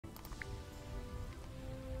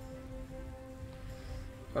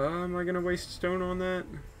Am I gonna waste stone on that?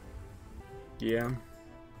 Yeah.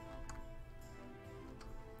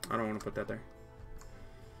 I don't want to put that there.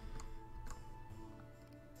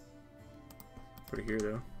 Put it here,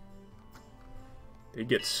 though. They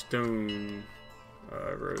get stone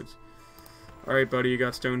roads. Alright, buddy, you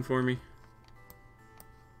got stone for me?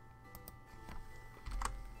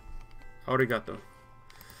 Arigato.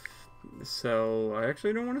 So, I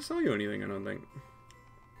actually don't want to sell you anything, I don't think.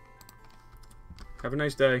 Have a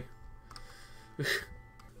nice day.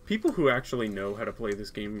 People who actually know how to play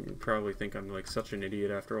this game probably think I'm like such an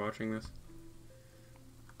idiot after watching this.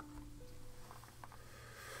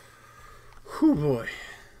 Whew, boy.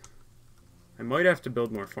 I might have to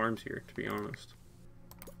build more farms here, to be honest.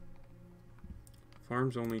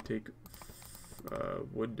 Farms only take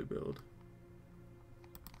wood to build.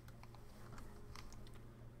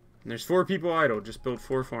 And there's 4 people idle. Just build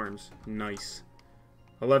 4 farms. Nice.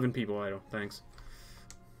 11 people idle. Thanks.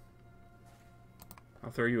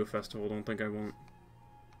 I'll throw you a festival. Don't think I won't.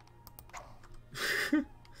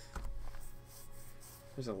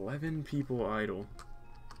 There's 11 people idle.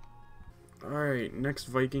 Alright, next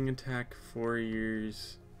Viking attack, 4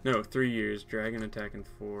 years. No, 3 years. Dragon attack in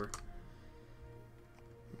 4.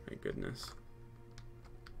 My goodness.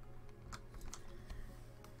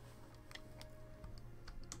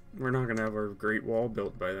 We're not gonna have our Great Wall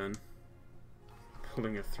built by then.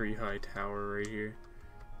 Building a 3-high tower right here.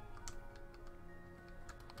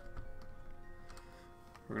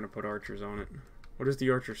 We're gonna put archers on it. What does the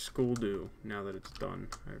archer school do now that it's done?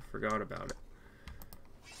 I forgot about it.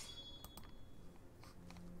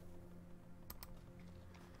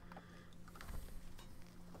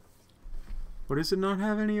 What does it not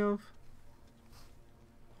have any of?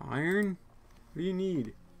 Iron? What do you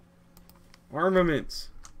need? Armaments!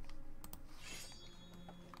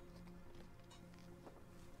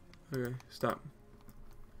 Okay, stop.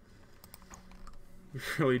 We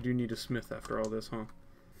really do need a smith after all this, huh?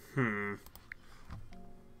 I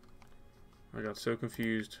got so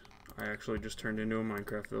confused. I actually just turned into a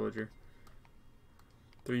Minecraft villager.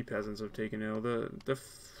 3 peasants have taken ill. The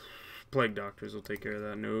plague doctors will take care of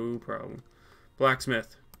that, no problem.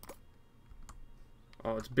 Blacksmith.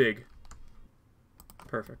 Oh, it's big.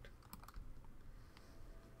 Perfect.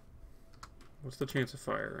 What's the chance of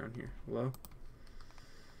fire around here? Low?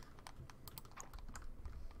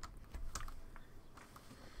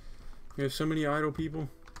 We have so many idle people.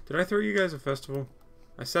 Did I throw you guys a festival?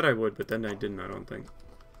 I said I would, but then I didn't, I don't think.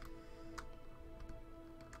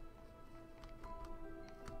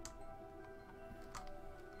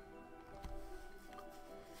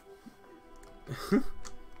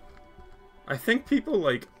 I think people,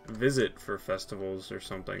 like, visit for festivals or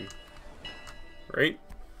something. Right?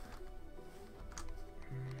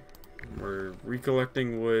 We're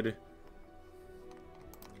recollecting wood.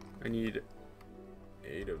 I need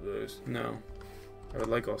 8 of those. No. I would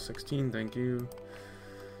like all 16, thank you.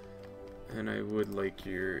 And I would like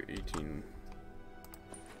your 18.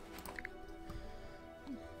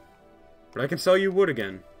 But I can sell you wood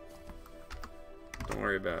again. Don't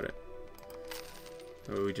worry about it.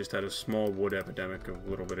 Oh, we just had a small wood epidemic a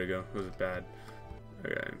little bit ago. It was bad.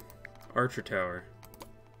 Okay. Archer tower.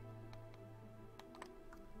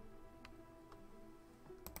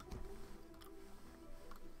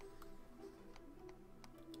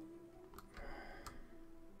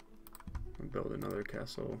 I'll build another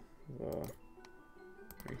castle wall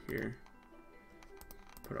right here.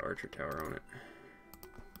 Put an archer tower on it.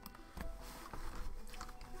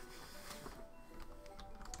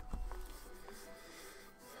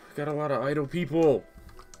 Got a lot of idle people.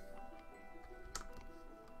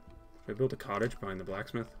 Should I build a cottage behind the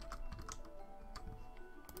blacksmith?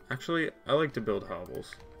 Actually, I like to build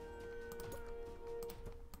hovels.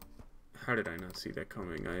 How did I not see that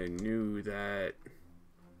coming? I knew that.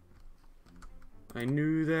 I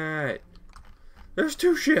knew that. There's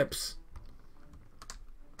 2 ships.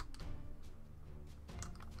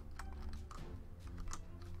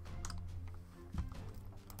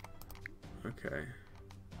 Okay.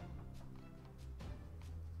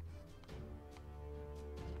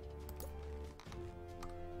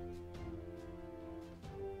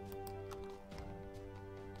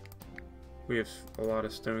 We have a lot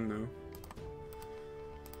of stone, though.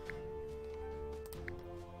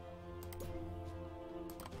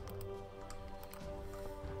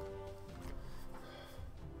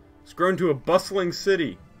 It's grown to a bustling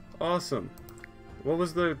city. Awesome. What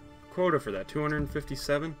was the quota for that?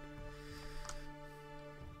 257?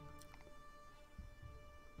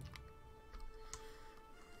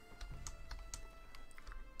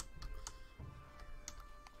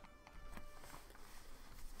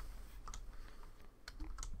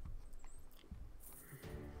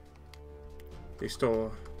 They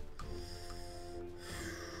stole...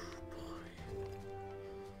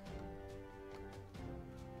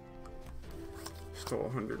 Stole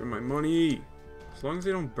 100 of my money. As long as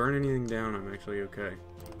they don't burn anything down, I'm actually okay.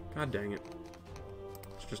 God dang it.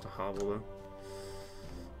 It's just a hovel,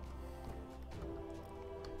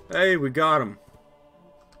 though. Hey, we got him.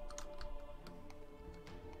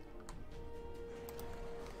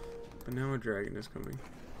 But now a dragon is coming.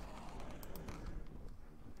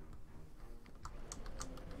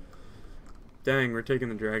 Dang, we're taking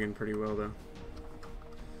the dragon pretty well, though.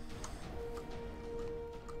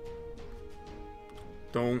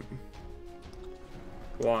 Don't.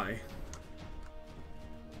 Why?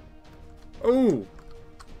 Oh!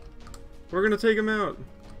 We're gonna take him out.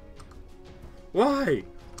 Why?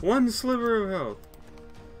 One sliver of health.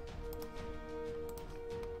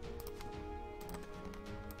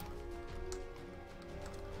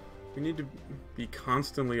 We need to be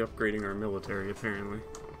constantly upgrading our military, apparently.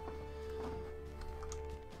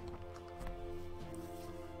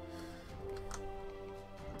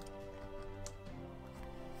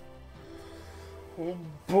 Oh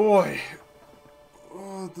boy!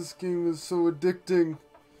 Oh, this game is so addicting.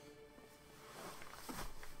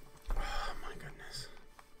 Oh my goodness.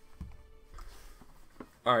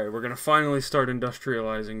 Alright, we're gonna finally start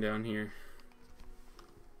industrializing down here.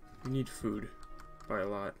 We need food by a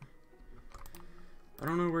lot. I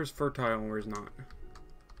don't know where's fertile and where's not.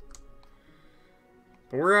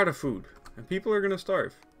 But we're out of food. And people are gonna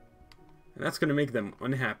starve. And that's gonna make them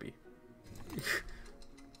unhappy.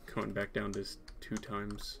 Going back down to 2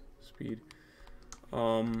 times speed.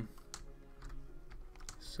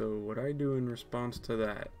 So what I do in response to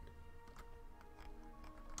that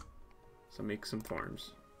is I make some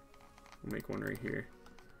farms. I'll make one right here.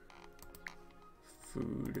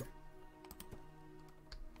 Food.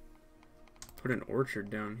 Put an orchard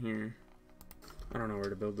down here. I don't know where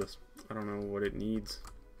to build this. I don't know what it needs.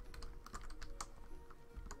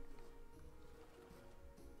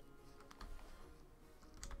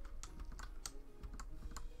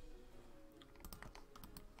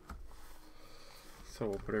 So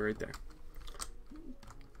we'll put it right there.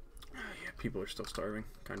 Yeah, people are still starving.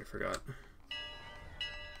 Kind of forgot.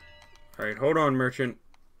 Alright, hold on, merchant.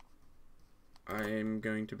 I am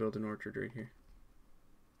going to build an orchard right here.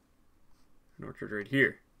 An orchard right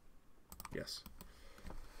here. Yes.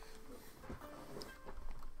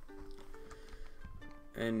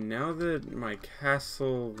 And now that my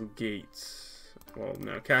castle gates... Well,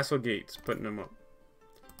 no, castle gates, putting them up.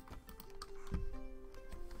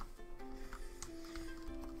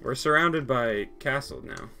 We're surrounded by castle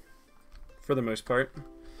now, for the most part.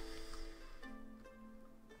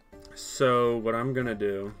 So what I'm gonna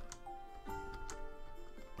do,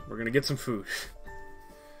 we're gonna get some food.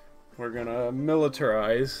 We're gonna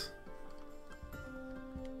militarize.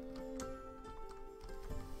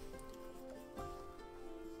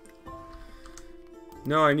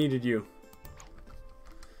 No, I needed you.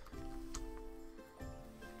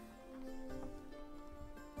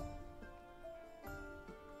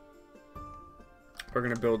 We're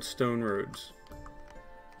gonna build stone roads.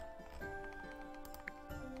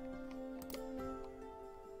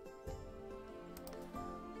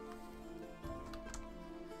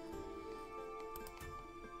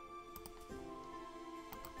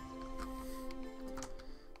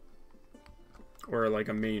 Or like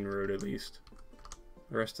a main road at least.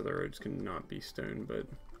 The rest of the roads cannot be stone, but...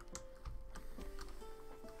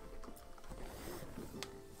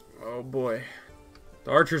 Oh boy.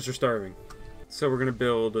 The archers are starving. So we're gonna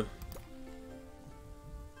build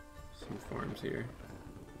some farms here.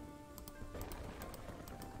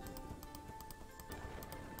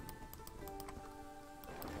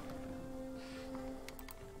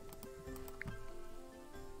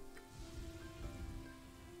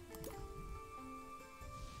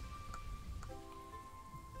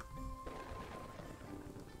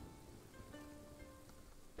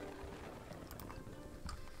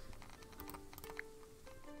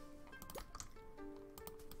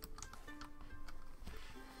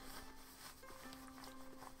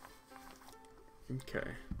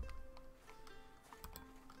 Okay.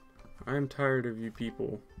 I'm tired of you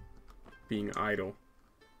people being idle.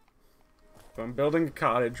 If I'm building a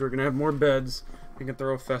cottage, we're gonna have more beds. We can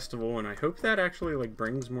throw a festival, and I hope that actually like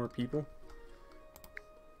brings more people.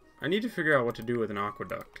 I need to figure out what to do with an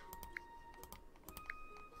aqueduct.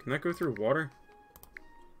 Can that go through water?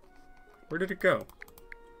 Where did it go?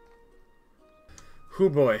 Hoo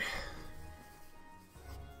boy.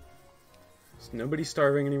 Nobody's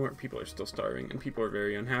starving anymore. People are still starving, and people are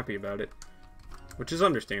very unhappy about it. Which is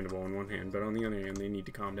understandable on one hand, but on the other hand, they need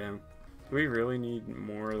to calm down. Do we really need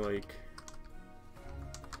more, like,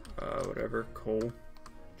 whatever, coal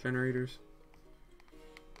generators.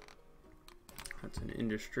 That's an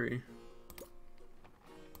industry.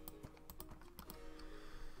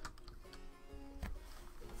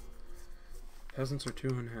 Peasants are too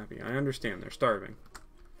unhappy. I understand, they're starving.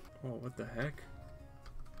 Oh, what the heck?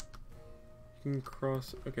 You can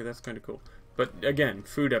cross... Okay, that's kind of cool. But again,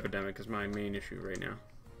 food epidemic is my main issue right now.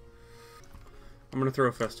 I'm gonna throw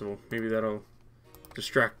a festival. Maybe that'll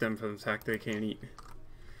distract them from the fact they can't eat.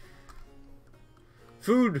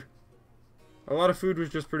 Food! A lot of food was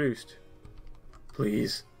just produced.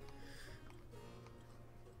 Please.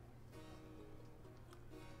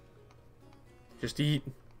 Just eat.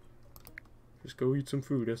 Just go eat some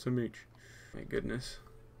food, SMH. My goodness.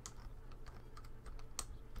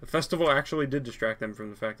 The festival actually did distract them from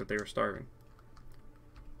the fact that they were starving.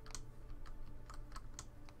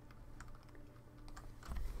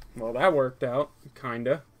 Well, that worked out,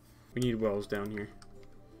 kinda. We need wells down here.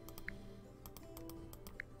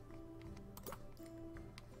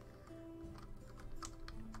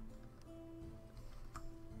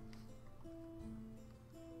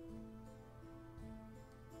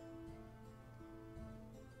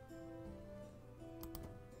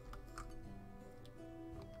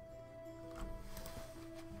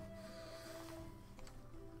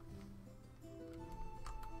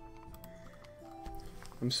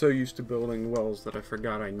 I'm so used to building wells that I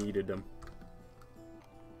forgot I needed them.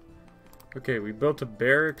 Okay, we built a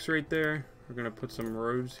barracks right there. We're gonna put some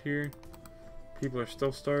roads here. People are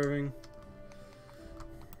still starving.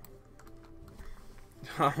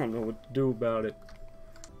 I don't know what to do about it.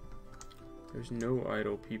 There's no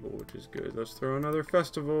idle people, which is good. Let's throw another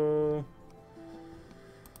festival.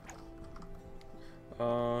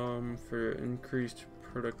 For increased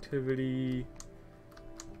productivity.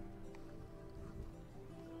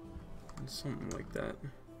 Something like that.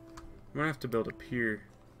 I'm gonna have to build a pier.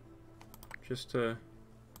 Just to...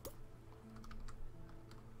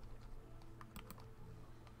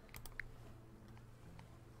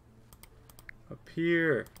 A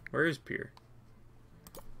pier! Where is pier?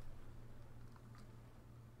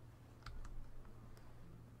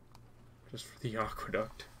 Just for the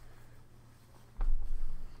aqueduct.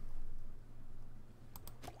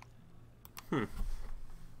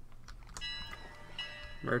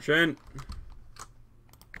 Merchant!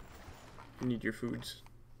 I need your foods.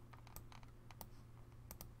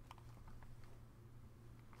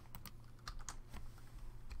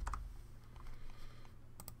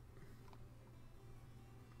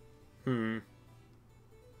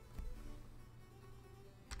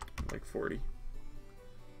 Like 40.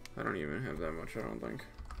 I don't even have that much, I don't think.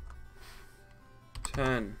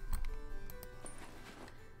 10.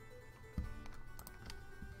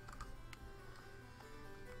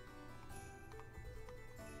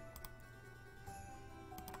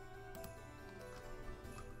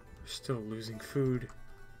 Still losing food.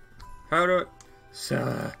 How do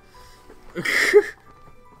I...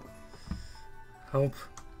 Help.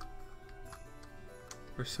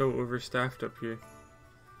 We're so overstaffed up here.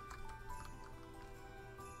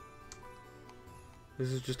 This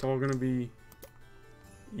is just all gonna be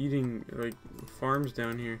eating, like, farms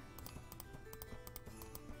down here.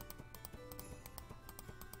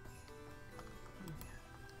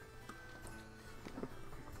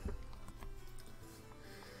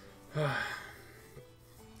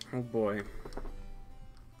 Oh boy.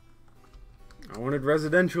 I wanted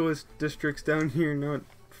residential districts down here, not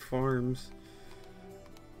farms.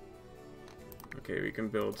 Okay, we can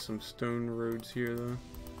build some stone roads here though.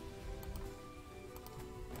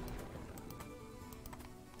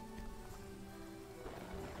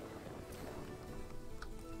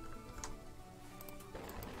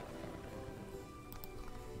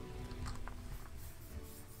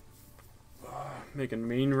 Making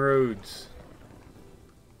main roads.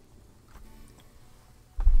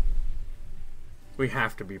 We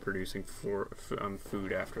have to be producing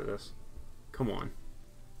food after this. Come on.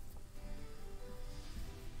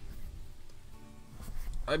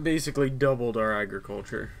 I basically doubled our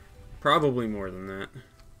agriculture. Probably more than that.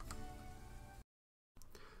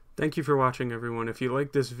 Thank you for watching, everyone. If you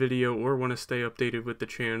like this video or want to stay updated with the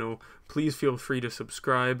channel, please feel free to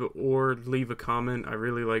subscribe or leave a comment. I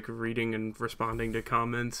really like reading and responding to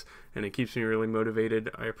comments, and it keeps me really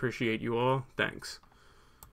motivated. I appreciate you all. Thanks.